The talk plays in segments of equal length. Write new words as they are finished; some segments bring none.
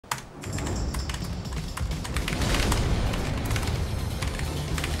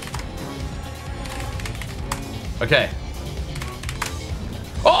Okay.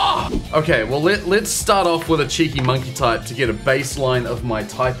 Oh! Okay, well let's start off with a cheeky monkey type to get a baseline of my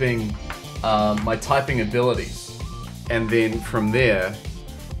typing abilities. And then from there,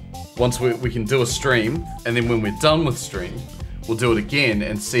 once we can do a stream, and then when we're done with stream, we'll do it again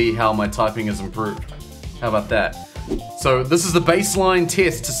and see how my typing has improved. How about that? So this is the baseline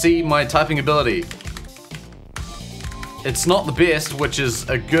test to see my typing ability. It's not the best, which is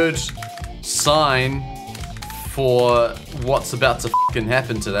a good sign for what's about to fucking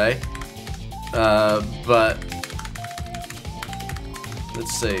happen today. But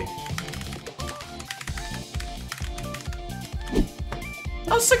let's see.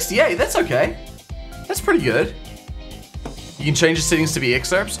 Oh, 68, that's okay. That's pretty good. You can change the settings to be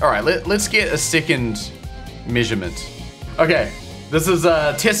excerpts. All right, let's get a second measurement. Okay, this is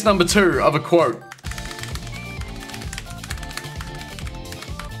test number 2 of a quote.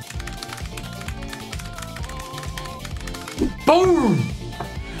 Boom!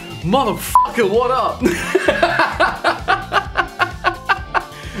 Motherfucker, what up?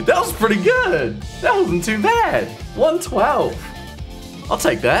 That was pretty good. That wasn't too bad. 112. I'll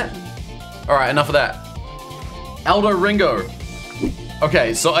take that. All right, enough of that. Aldo Ringo.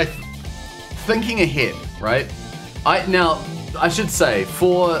 Okay, so thinking ahead, right? Now I should say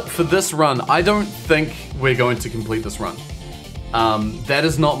for this run, I don't think we're going to complete this run. That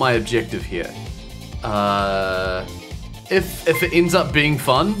is not my objective here. If it ends up being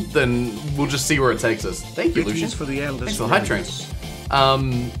fun, then we'll just see where it takes us. Thank you, Lucian. For the Thanks for the hype train.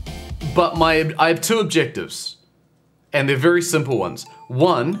 But I have 2 objectives, and they're very simple ones.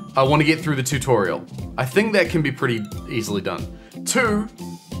 1, I want to get through the tutorial. I think that can be pretty easily done. 2,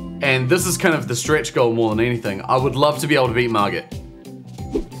 and this is kind of the stretch goal more than anything, I would love to be able to beat Margit.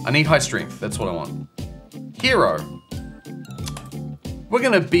 I need high strength, that's what I want. Hero. We're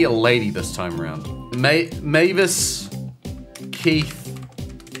gonna be a lady this time around. Mavis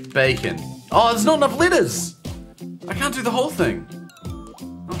Keith Bacon. Oh, there's not enough letters! I can't do the whole thing.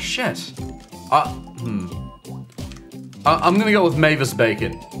 Oh shit. I'm gonna go with Mavis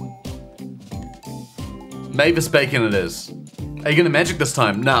Bacon. Mavis Bacon it is. Are you gonna magic this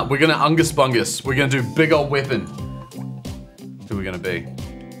time? Nah, we're gonna Ungus Bungus. We're gonna do big old weapon. Who are we gonna be?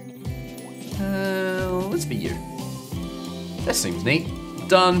 Let's be you. That seems neat.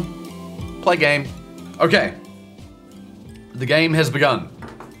 Done. Play game. Okay. The game has begun.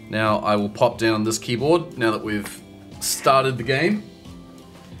 Now I will pop down this keyboard now that we've started the game.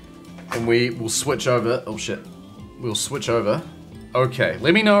 And we will switch over. Oh shit. We'll switch over. Okay,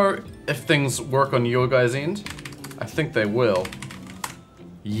 let me know if things work on your guys' end. I think they will.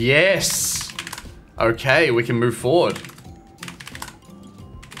 Yes! Okay, we can move forward.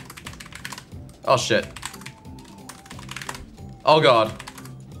 Oh shit. Oh god.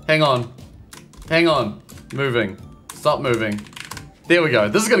 Hang on. Hang on. Moving. Stop moving. There we go.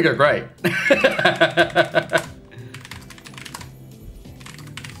 This is gonna go great.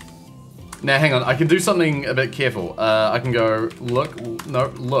 Now hang on, I can do something a bit careful. I can go look, no,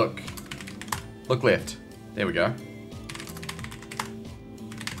 look. Look left. There we go.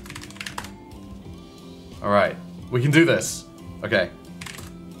 All right, we can do this. Okay.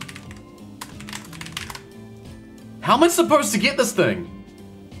 How am I supposed to get this thing?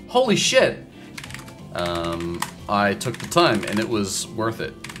 Holy shit. I took the time and it was worth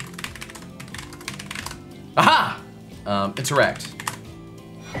it. Aha! Interact.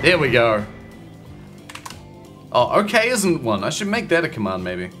 There we go. Oh, okay isn't one. I should make that a command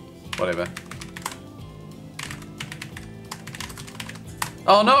maybe. Whatever.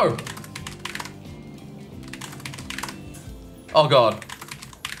 Oh no! Oh god.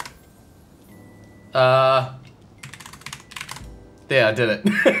 There, I did it.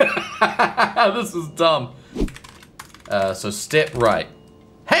 This is dumb. So step right.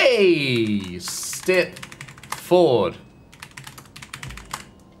 Hey! Step forward.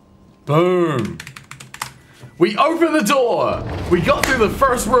 Boom. We opened the door. We got through the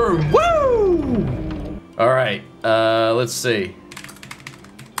first room. Woo! All right, let's see.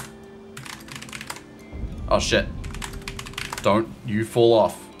 Oh shit. Don't you fall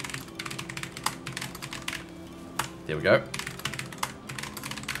off. There we go.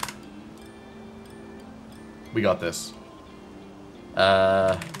 We got this.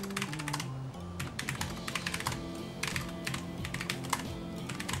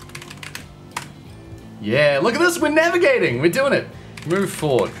 Yeah, look at this, we're navigating, we're doing it. Move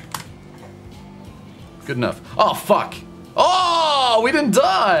forward. Good enough. Oh, fuck. Oh, we didn't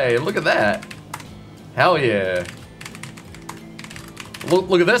die. Look at that. Hell yeah.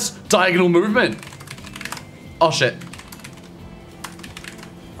 Look at this, diagonal movement. Oh, shit.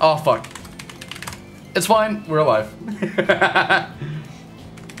 Oh, fuck. It's fine. We're alive.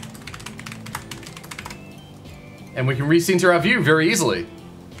 And we can recenter our view very easily.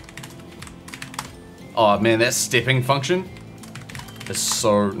 Oh man, that stepping function is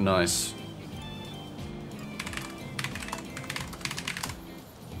so nice.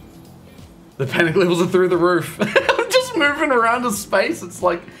 The panic levels are through the roof. I'm just moving around in space. It's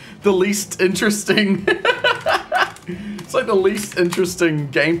like the least interesting. It's like the least interesting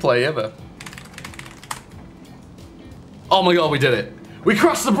gameplay ever. Oh my god, we did it. We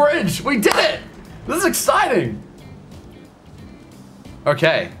crossed the bridge. We did it. This is exciting.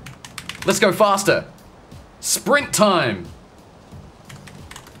 Okay, let's go faster. Sprint time.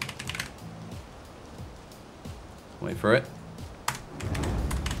 Wait for it.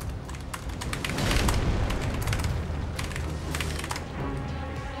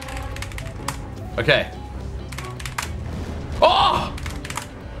 Okay. Oh!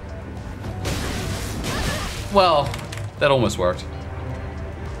 Well, that almost worked.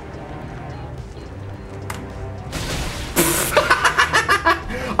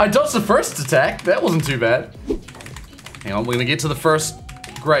 I dodged the first attack. That wasn't too bad. Hang on, we're gonna get to the first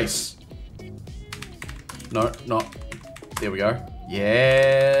grace. No, not. There we go.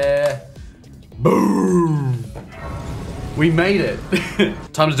 Yeah. Boom. We made it.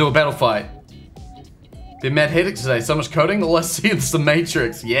 Time to do a battle fight. Been mad hectic today. So much coding. All I see is the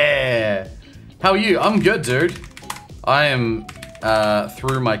Matrix. Yeah. How are you? I'm good, dude. I am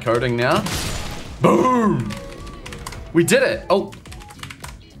through my coding now. Boom. We did it. Oh.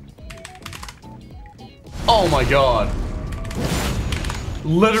 Oh my god.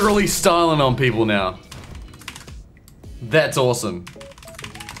 Literally styling on people now. That's awesome.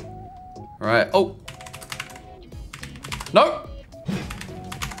 Alright. Oh. No.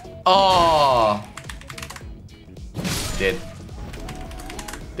 Oh. Dead.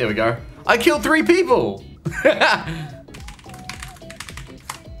 There we go. I killed 3 people. There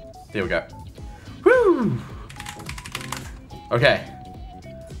we go. Woo. Okay.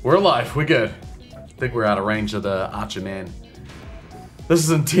 We're alive. We're good. I think we're out of range of the Archer Man. This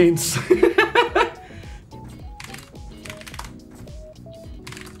is intense.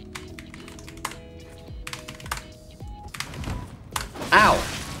 Ow.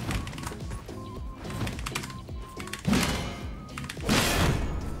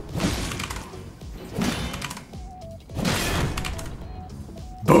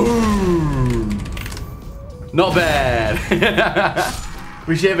 Boom. Not bad.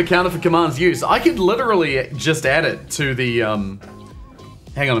 We should have a counter for commands used. I could literally just add it to the,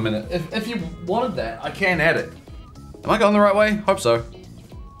 hang on a minute. If you wanted that, I can add it. Am I going the right way? Hope so.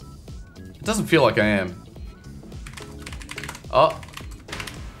 It doesn't feel like I am. Oh.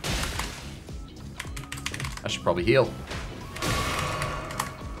 I should probably heal.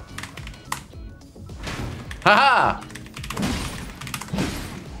 Haha!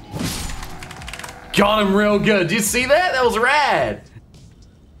 Got him real good. Did you see that? That was rad.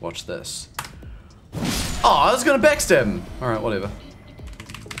 Watch this. Oh, I was gonna backstab him. Alright, whatever.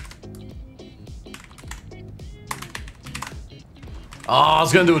 Oh, I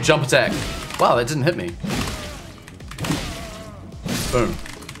was gonna do a jump attack. Wow, that didn't hit me. Boom.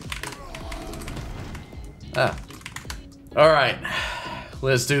 Ah. Alright.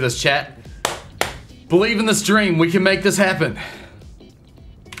 Let's do this, chat. Believe in this dream. We can make this happen.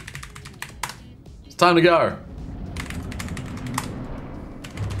 It's time to go.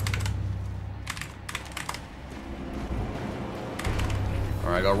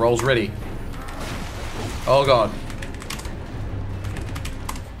 Alright, got rolls ready. Oh god.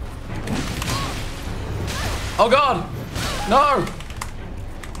 Oh god! No!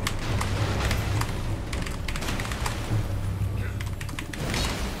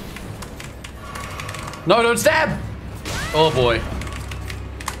 No, don't stab! Oh boy.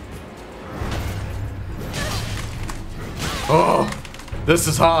 Oh, this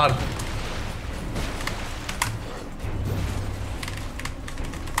is hard.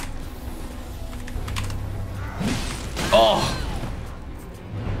 Oh.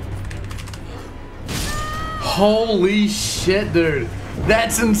 Holy shit, dude.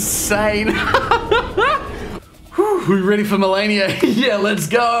 That's insane. Whew, we ready for Melania? Yeah, let's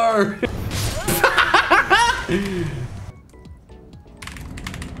go.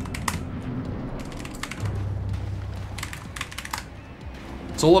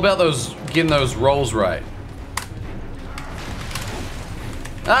 It's all about getting those rolls right.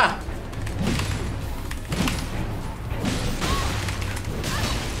 Ah!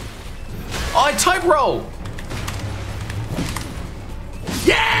 Oh, I type roll!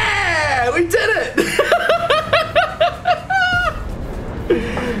 Yeah! We did it!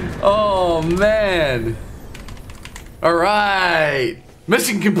 Oh, man. All right.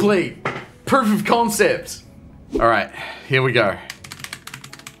 Mission complete. Proof of concept. All right, here we go.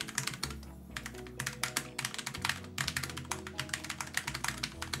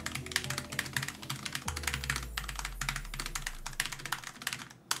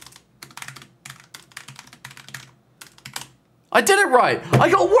 I did it right. I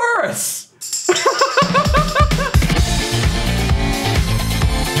got worse.